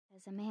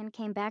says a man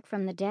came back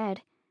from the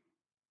dead.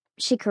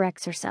 She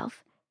corrects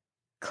herself.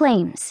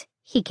 Claims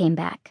he came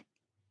back.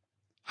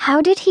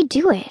 How did he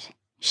do it?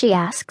 She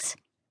asks.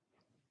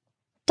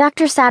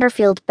 Dr.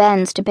 Satterfield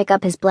bends to pick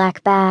up his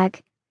black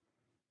bag.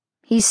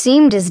 He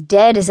seemed as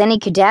dead as any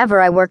cadaver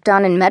I worked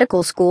on in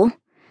medical school.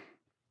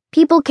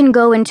 People can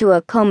go into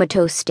a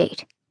comatose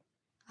state.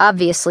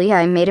 Obviously,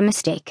 I made a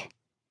mistake.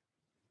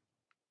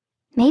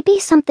 Maybe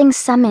something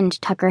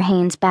summoned Tucker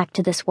Haynes back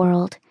to this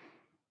world.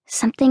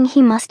 Something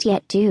he must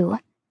yet do.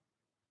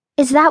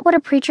 Is that what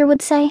a preacher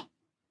would say?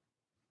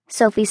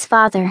 Sophie's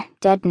father,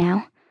 dead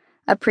now,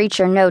 a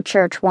preacher no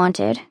church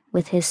wanted,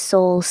 with his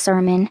soul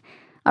sermon,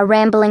 a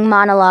rambling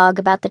monologue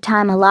about the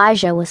time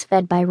Elijah was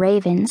fed by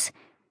ravens.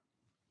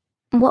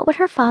 What would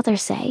her father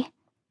say?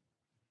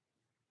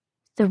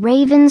 The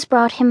ravens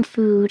brought him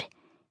food,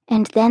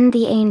 and then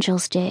the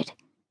angels did.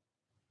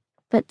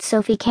 But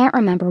Sophie can't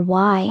remember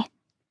why.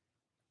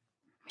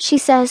 She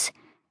says,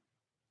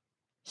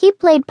 "He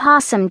played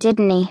possum,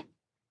 didn't he?"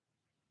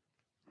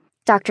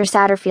 Dr.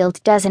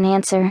 Satterfield doesn't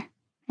answer,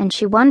 and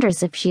she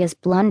wonders if she has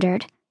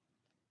blundered.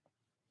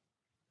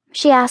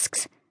 She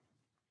asks,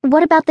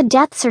 "What about the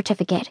death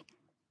certificate?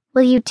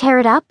 Will you tear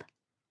it up?"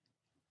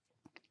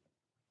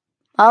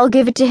 "I'll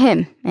give it to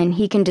him, and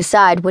he can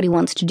decide what he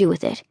wants to do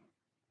with it."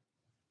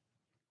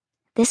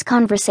 This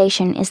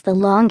conversation is the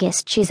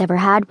longest she's ever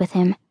had with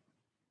him.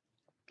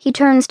 He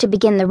turns to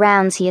begin the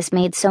rounds he has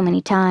made so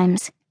many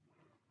times.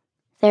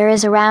 There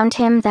is around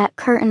him that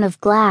curtain of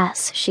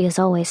glass she has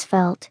always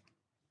felt.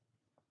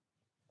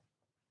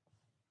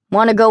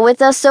 "Want to go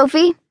with us,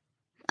 Sophie?"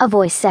 a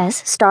voice says,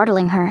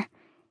 startling her.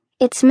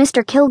 It's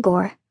Mr.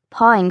 Kilgore,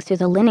 pawing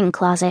through the linen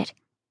closet.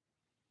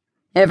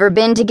 "Ever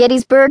been to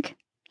Gettysburg?"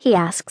 he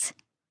asks.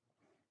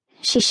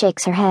 She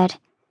shakes her head.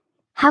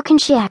 How can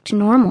she act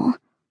normal?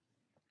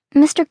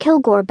 Mr.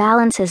 Kilgore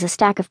balances a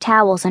stack of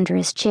towels under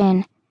his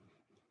chin.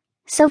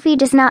 Sophie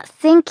does not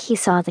think he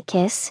saw the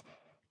kiss,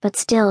 but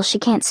still she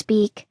can't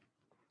speak.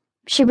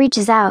 She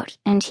reaches out,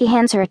 and he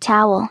hands her a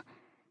towel.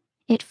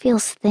 It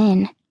feels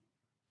thin.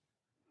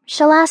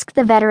 She'll ask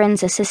the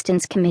Veterans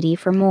Assistance Committee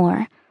for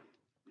more,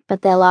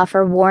 but they'll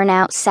offer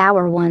worn-out,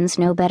 sour ones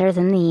no better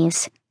than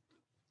these.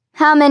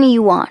 "How many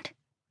you want?"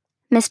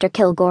 Mr.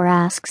 Kilgore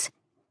asks.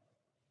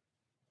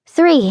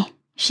 "3,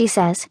 she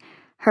says,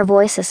 her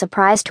voice a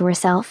surprise to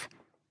herself.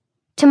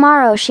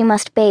 Tomorrow she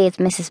must bathe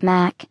Mrs.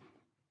 Mack.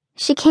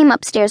 She came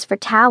upstairs for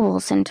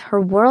towels, and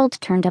her world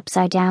turned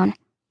upside down.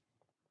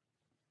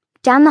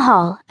 Down the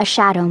hall, a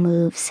shadow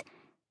moves.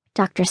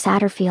 Dr.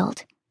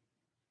 Satterfield.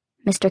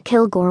 Mr.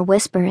 Kilgore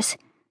whispers,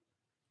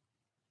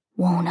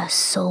 "Won't a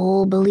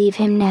soul believe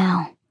him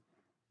now?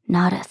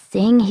 Not a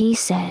thing he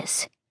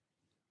says."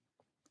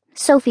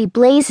 Sophie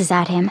blazes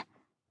at him.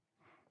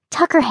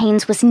 Tucker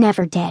Haynes was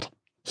never dead.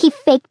 He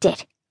faked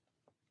it.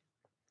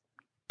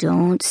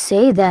 "Don't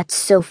say that,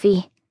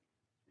 Sophie,"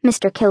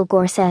 Mr.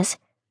 Kilgore says,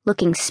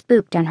 looking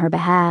spooked on her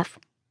behalf.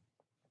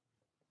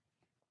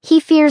 He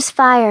fears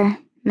fire,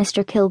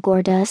 Mr.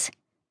 Kilgore does.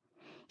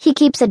 He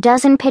keeps a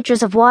dozen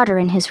pitchers of water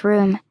in his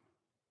room.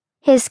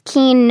 His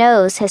keen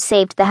nose has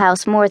saved the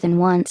house more than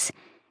once,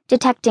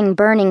 detecting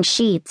burning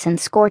sheets and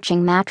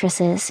scorching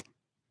mattresses.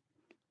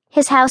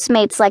 His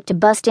housemates like to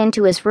bust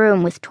into his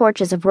room with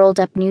torches of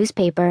rolled-up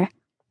newspaper.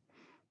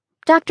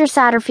 Dr.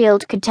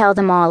 Satterfield could tell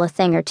them all a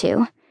thing or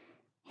two.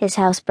 His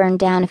house burned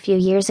down a few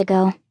years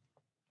ago.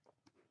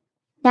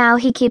 Now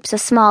he keeps a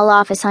small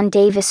office on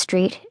Davis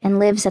Street and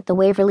lives at the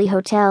Waverly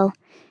Hotel,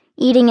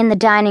 eating in the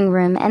dining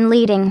room and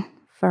leading,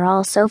 for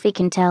all Sophie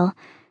can tell,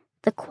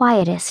 the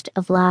quietest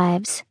of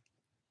lives.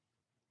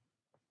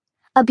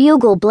 A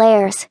bugle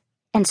blares,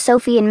 and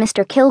Sophie and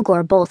Mr.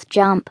 Kilgore both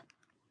jump.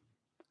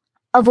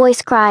 A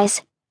voice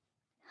cries,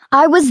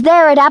 "I was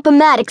there at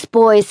Appomattox,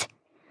 boys.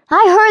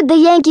 I heard the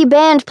Yankee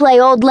band play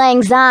Auld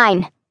Lang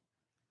Syne."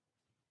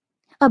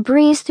 A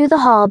breeze through the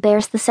hall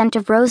bears the scent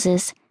of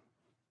roses.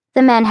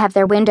 The men have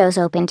their windows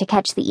open to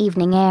catch the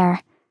evening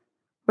air.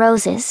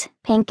 Roses,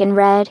 pink and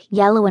red,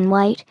 yellow and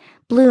white,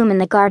 bloom in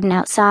the garden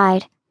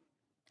outside.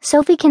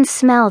 Sophie can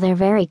smell their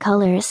very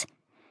colors.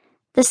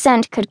 The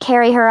scent could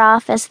carry her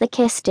off as the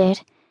kiss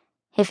did,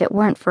 if it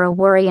weren't for a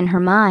worry in her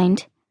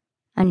mind.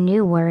 A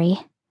new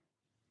worry.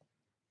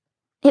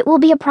 It will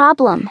be a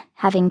problem,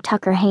 having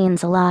Tucker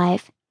Haynes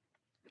alive.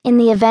 In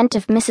the event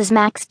of Mrs.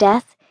 Mack's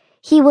death,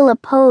 he will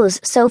oppose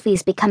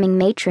Sophie's becoming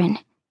matron.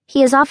 He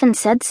has often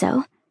said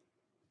so.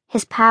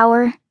 His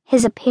power,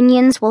 his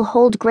opinions will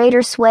hold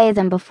greater sway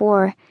than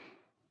before,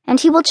 and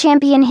he will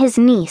champion his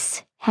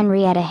niece,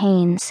 Henrietta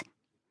Haynes.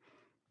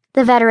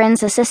 The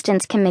Veterans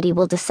Assistance Committee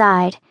will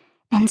decide,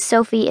 and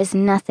Sophie is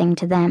nothing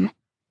to them.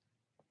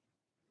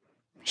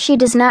 She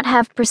does not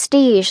have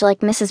prestige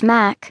like Mrs.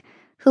 Mack,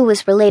 who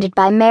was related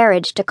by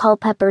marriage to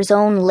Culpeper's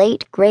own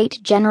late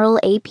great General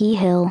A.P.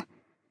 Hill.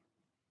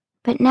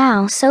 But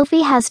now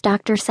Sophie has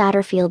Dr.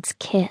 Satterfield's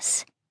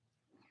kiss,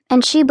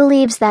 and she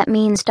believes that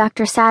means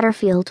Dr.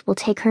 Satterfield will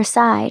take her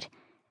side.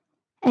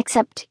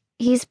 Except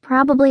he's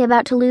probably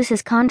about to lose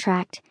his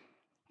contract,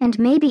 and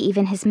maybe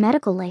even his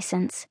medical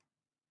license.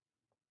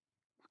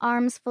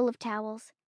 Arms full of towels,